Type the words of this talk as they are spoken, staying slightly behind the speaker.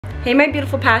Hey my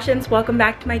beautiful passions, welcome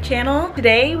back to my channel.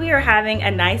 Today we are having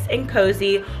a nice and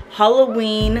cozy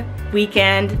Halloween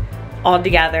weekend all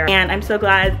together, and I'm so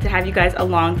glad to have you guys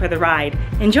along for the ride.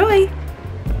 Enjoy!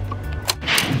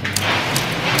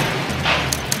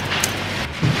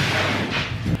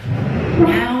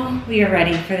 Now we are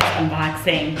ready for this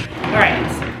unboxing.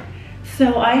 Alright,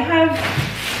 so I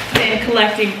have been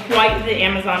collecting quite the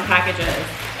Amazon packages.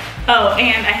 Oh,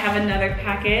 and I have another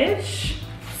package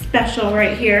special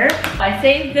right here. I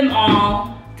saved them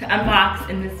all to unbox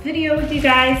in this video with you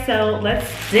guys, so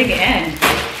let's dig in.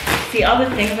 See all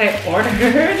the things I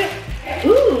ordered.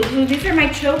 Ooh, these are my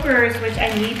chokers, which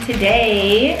I need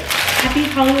today. Happy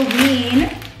Halloween.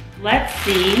 Let's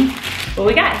see what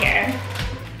we got here.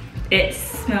 It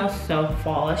smells so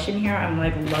fallish in here. I'm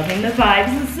like loving the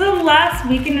vibes. This is the last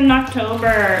weekend in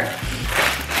October.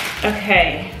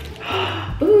 Okay.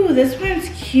 Ooh, this one's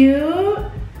cute.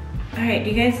 All right, do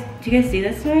you guys see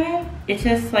this one? It's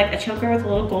just like a choker with a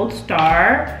little gold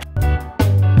star.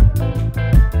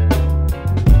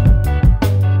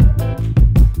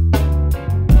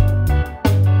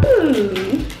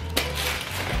 Ooh.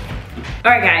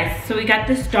 All right, guys, so we got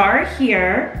the star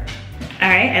here. All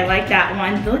right, I like that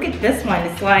one. Look at this one.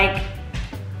 It's like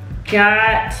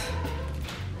got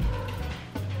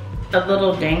a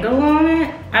little dangle on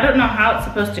it. I don't know how it's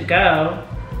supposed to go.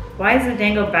 Why is the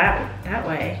dangle back that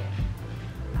way?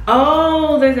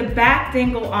 Oh, there's a back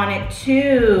dangle on it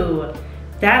too.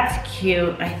 That's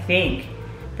cute, I think.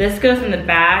 This goes in the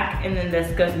back and then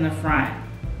this goes in the front.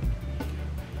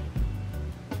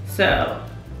 So,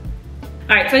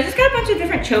 all right, so I just got a bunch of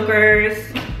different chokers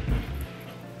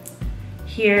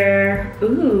here.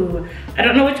 Ooh, I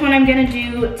don't know which one I'm gonna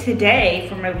do today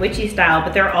for my witchy style,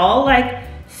 but they're all like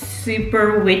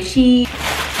super witchy.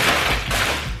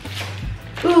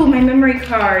 Ooh, my memory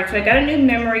card. So I got a new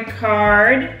memory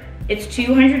card. It's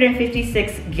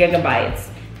 256 gigabytes.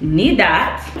 Need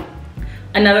that.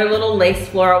 Another little lace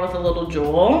floral with a little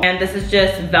jewel. And this is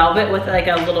just velvet with like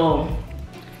a little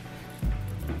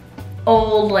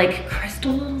old like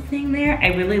crystal little thing there.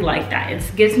 I really like that.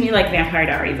 It gives me like Vampire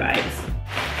Diary vibes.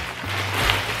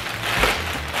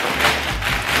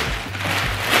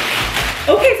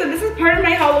 Okay, so this is part of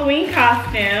my Halloween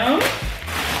costume.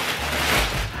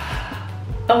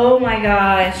 Oh my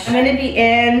gosh. I'm gonna be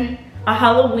in a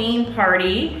Halloween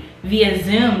party via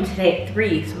Zoom today at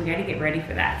 3, so we gotta get ready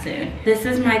for that soon. This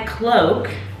is my cloak.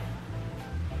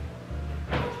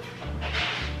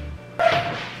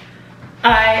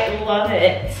 I love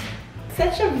it.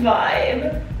 Such a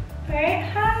vibe. All right,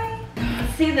 hi.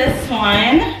 Let's see this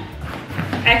one.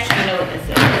 I actually know what this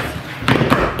is.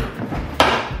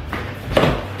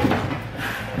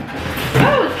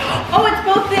 Oh, it's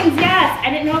both things, yes. I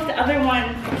didn't know if the other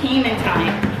one came in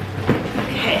time.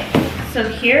 Okay, so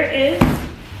here is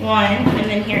one, and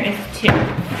then here is two.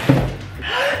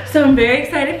 So I'm very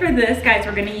excited for this, guys.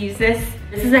 We're gonna use this.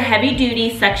 This is a heavy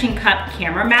duty suction cup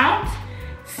camera mount.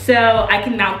 So I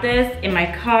can mount this in my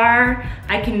car.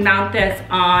 I can mount this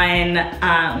on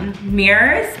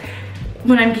mirrors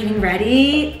when I'm getting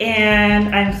ready,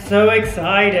 and I'm so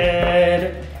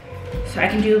excited. So I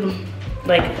can do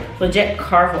like legit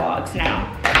car vlogs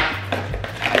now.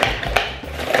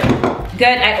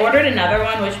 Good, I ordered another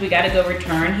one, which we gotta go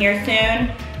return here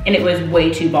soon, and it was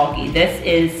way too bulky. This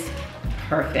is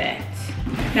perfect.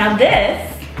 Now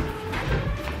this,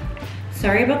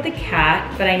 sorry about the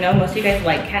cat, but I know most of you guys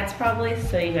like cats probably,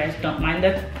 so you guys don't mind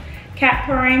the cat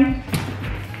purring.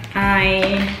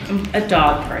 I am a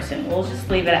dog person, we'll just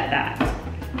leave it at that.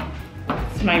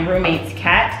 It's my roommate's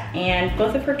cat, and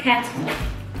both of her cats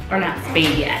are not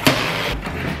spayed yet.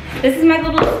 This is my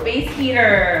little space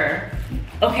heater.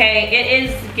 Okay, it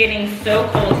is getting so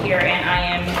cold here, and I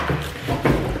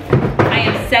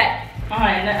am set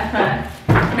on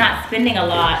not spending a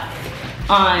lot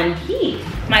on heat.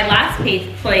 My last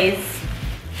place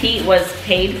heat was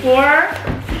paid for.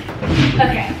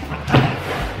 Okay.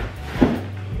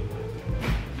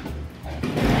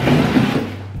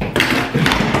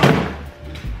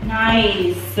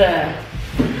 Nice.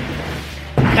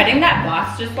 Cutting that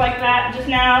box just like that just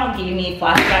now gave me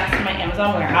flashbacks to my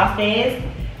Amazon warehouse days.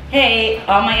 Hey,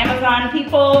 all my Amazon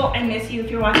people, I miss you if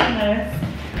you're watching this.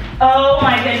 Oh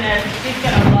my goodness, she's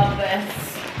gonna love this.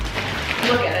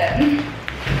 Look at it.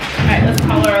 All right, let's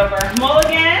call her over.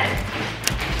 Mulligan,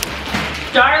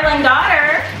 darling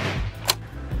daughter.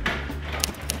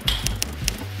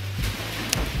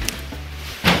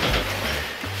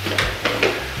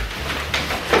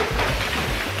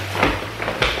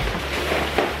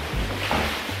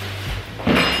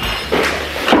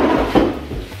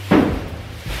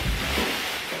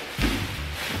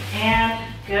 And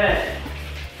good.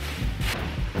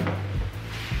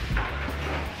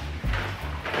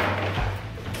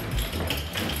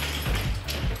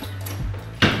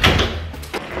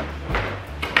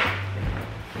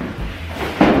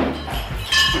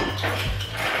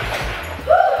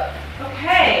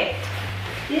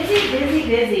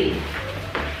 busy.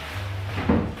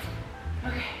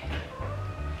 Okay.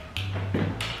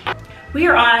 We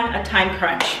are on a time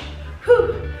crunch.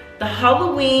 Whew. The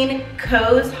Halloween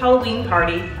Co's Halloween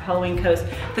party,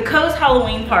 the Co's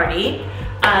Halloween party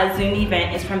Zoom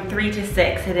event is from 3 to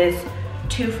 6. It is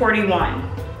 2:41.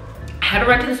 I had to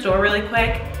run to the store really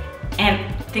quick, and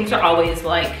things are always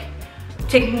like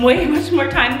taking way much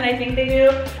more time than I think they do.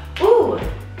 Ooh,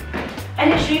 I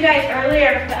didn't show you guys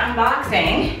earlier for the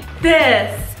unboxing.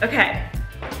 This, okay.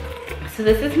 So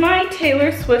this is my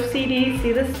Taylor Swift CD.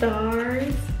 See the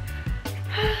stars?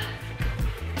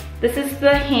 This is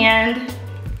the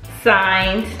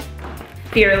hand-signed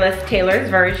Fearless Taylor's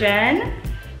version.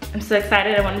 I'm so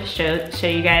excited. I wanted to show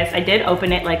you guys. I did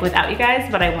open it like without you guys,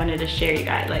 but I wanted to share you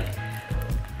guys. Like,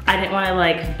 I didn't want to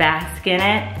like bask in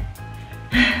it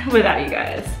without you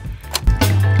guys.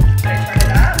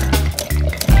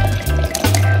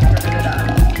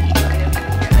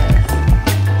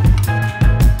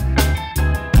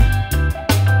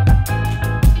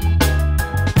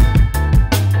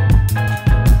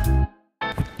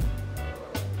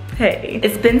 Hey,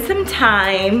 it's been some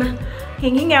time.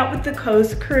 Hanging out with the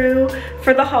Co's crew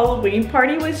for the Halloween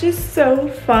party was just so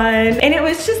fun. And it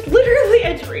was just literally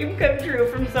a dream come true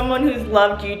from someone who's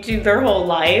loved YouTube their whole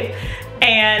life.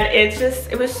 And it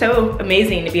was so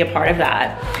amazing to be a part of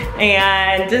that.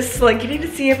 And just like getting to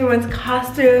see everyone's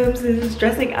costumes and just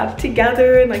dressing up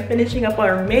together and like finishing up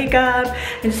our makeup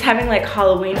and just having like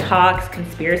Halloween talks,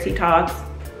 conspiracy talks.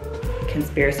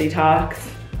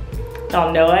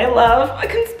 Y'all know I love a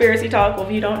conspiracy talk. Well,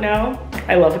 if you don't know,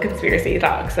 I love a conspiracy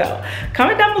talk. So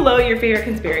comment down below your favorite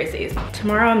conspiracies.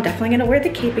 Tomorrow I'm definitely gonna wear the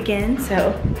cape again,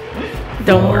 so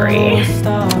don't worry.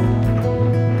 Stop.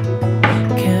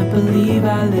 Can't believe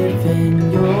I live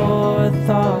in your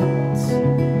thoughts.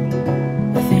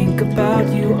 I think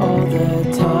about you all the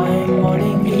time,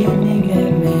 morning, evening,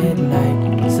 and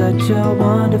midnight. Such a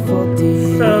wonderful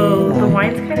day. So the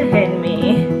wine's kind of hitting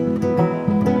me.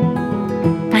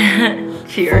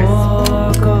 Cheers.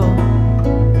 Forgo.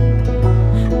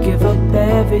 Give up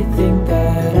everything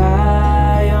that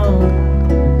I own.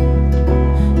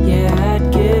 Yeah, I'd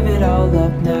give it all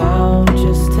up now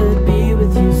just to be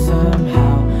with you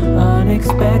somehow.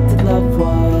 Unexpected love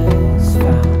was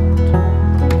found.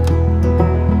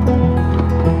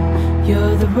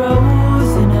 You're the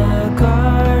rose in a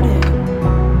garden,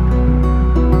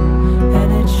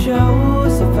 and it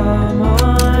shows if I'm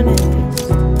honest.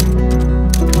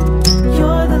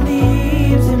 You're the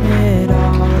leaves in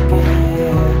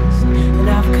mid-August, and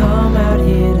I've come out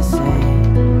here to say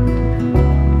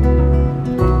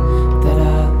that I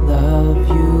love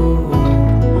you.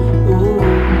 Ooh, ooh,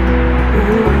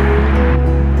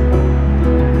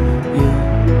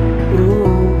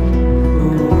 ooh,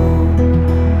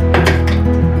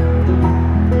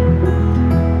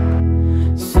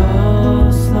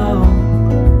 so slow,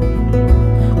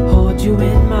 hold you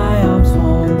in my arms,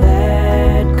 won't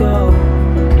let go.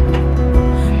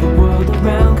 The world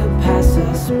around could pass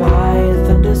us by, a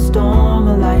thunderstorm,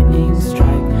 a lightning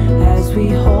strike, as we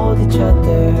hold each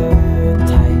other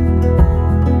tight.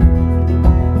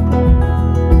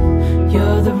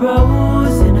 You're the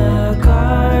rose in a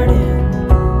garden,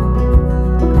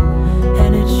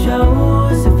 and it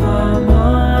shows if I'm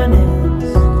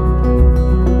honest.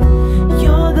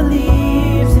 You're the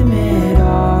leaves in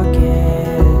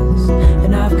mid-August,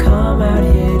 and I've come out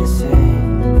here to say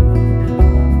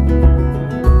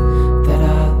that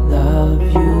I love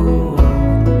you.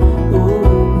 Ooh,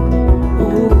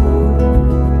 ooh,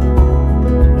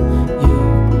 you,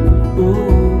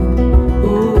 ooh,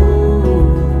 ooh,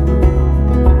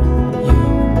 you,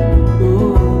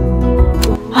 ooh.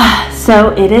 So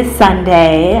it is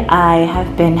Sunday. I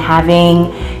have been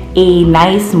having a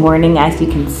nice morning, as you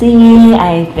can see.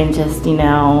 I've been just, you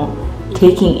know,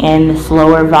 taking in the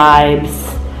slower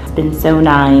vibes. It's been so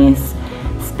nice.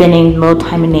 Spending a little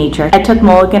time in nature. I took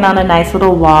Mulligan on a nice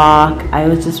little walk. I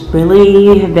was just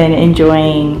really have been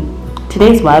enjoying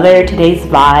today's weather, today's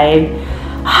vibe.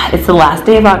 It's the last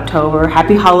day of October.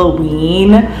 Happy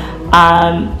Halloween.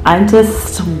 I'm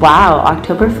just, wow,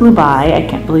 October flew by. I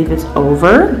can't believe it's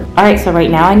over. All right, so right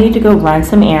now I need to go run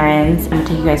some errands. I'm gonna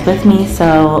take you guys with me,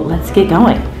 so let's get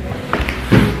going.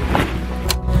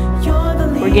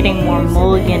 We're getting more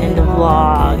Mulligan in the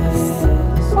vlogs.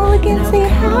 Mulligan, say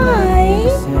hi.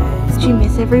 Did you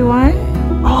miss everyone?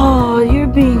 Oh, you're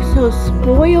being so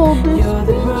spoiled this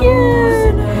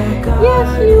weekend.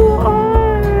 Yes, you are.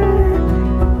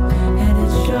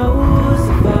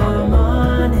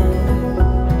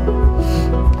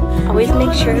 Always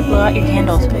make sure to blow out your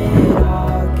candles when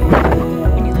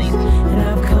you leave.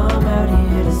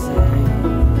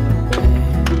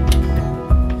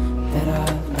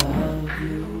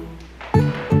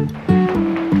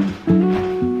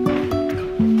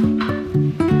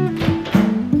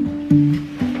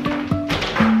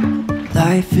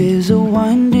 a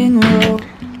winding road.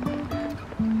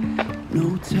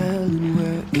 No telling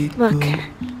where it Look, goes.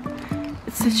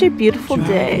 it's such a beautiful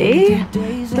day.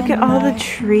 Look at all the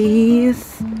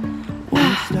trees.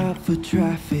 Won't stop for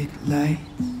traffic lights.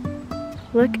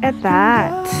 Look at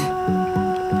that.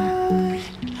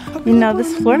 You know,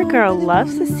 this Florida girl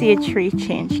loves to see a tree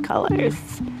change colors.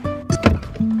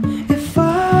 If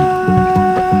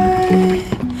I'll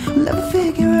ever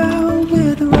figure out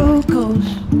where the road goes,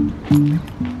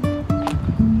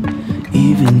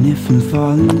 even if I'm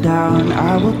falling down,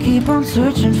 I will keep on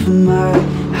searching for my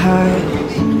highs.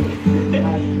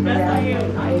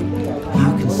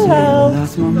 Hello,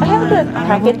 I have the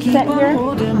package sent here.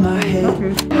 Holding my head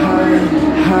high,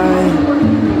 high,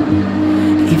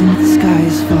 even if the sky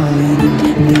is falling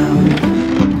down.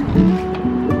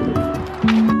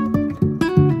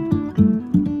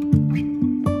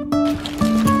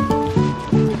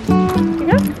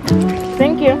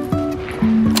 Thank you.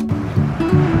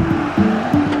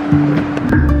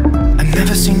 I've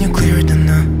never seen you clearer than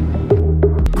now.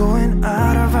 Going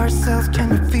out of ourselves, can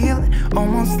you feel it?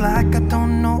 Almost like I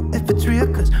don't know if it's real.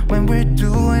 Cause when we're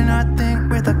doing our thing,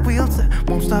 we're like wheels that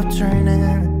won't stop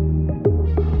turning.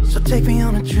 So take me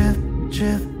on a trip,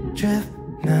 trip, trip.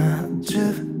 Now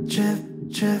trip, trip,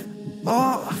 trip.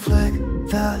 Oh, flick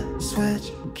the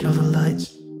switch, kill the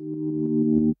lights.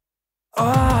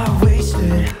 Oh,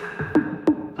 wasted.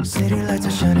 City lights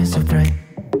are shining so bright.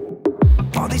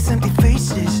 All these empty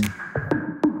faces,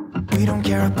 we don't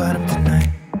care about them tonight.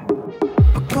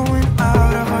 We're going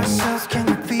out of ourselves, can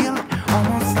you feel it?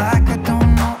 Almost like I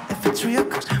don't know if it's real.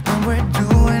 Cause when we're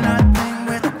doing our thing,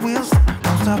 we're the wheels that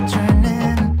won't stop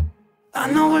turning.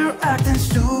 I know we're acting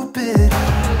stupid,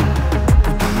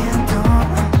 we're being dumb,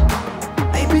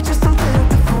 maybe just a little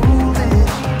bit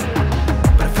foolish,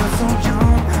 but I feel so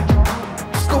young.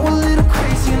 Just go a little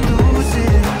crazy and lose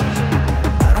it.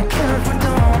 I don't care if we're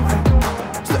dumb,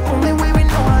 it's the only way we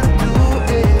know how to do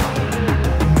it.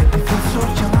 You make me feel so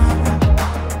young.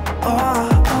 Oh,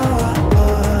 oh,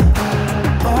 oh,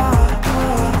 oh,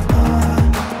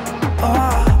 oh, oh,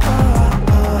 oh,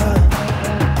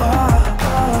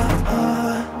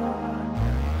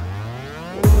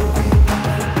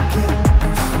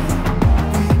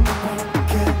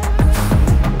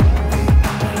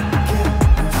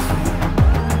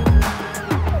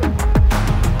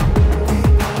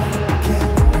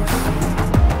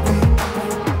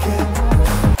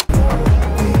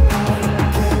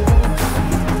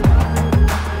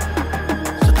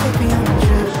 so take me on a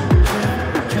trip, trip,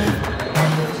 trip,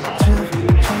 trip,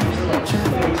 trip, trip.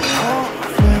 Oh,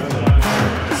 flip,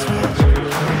 switch,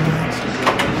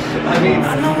 I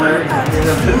know we're acting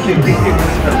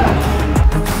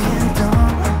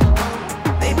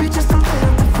maybe just a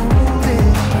little bit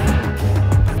foolish.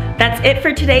 That's it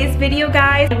for today's video,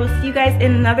 guys. I will see you guys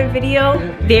in another video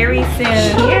very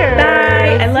soon.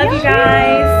 Bye. I love you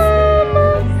guys.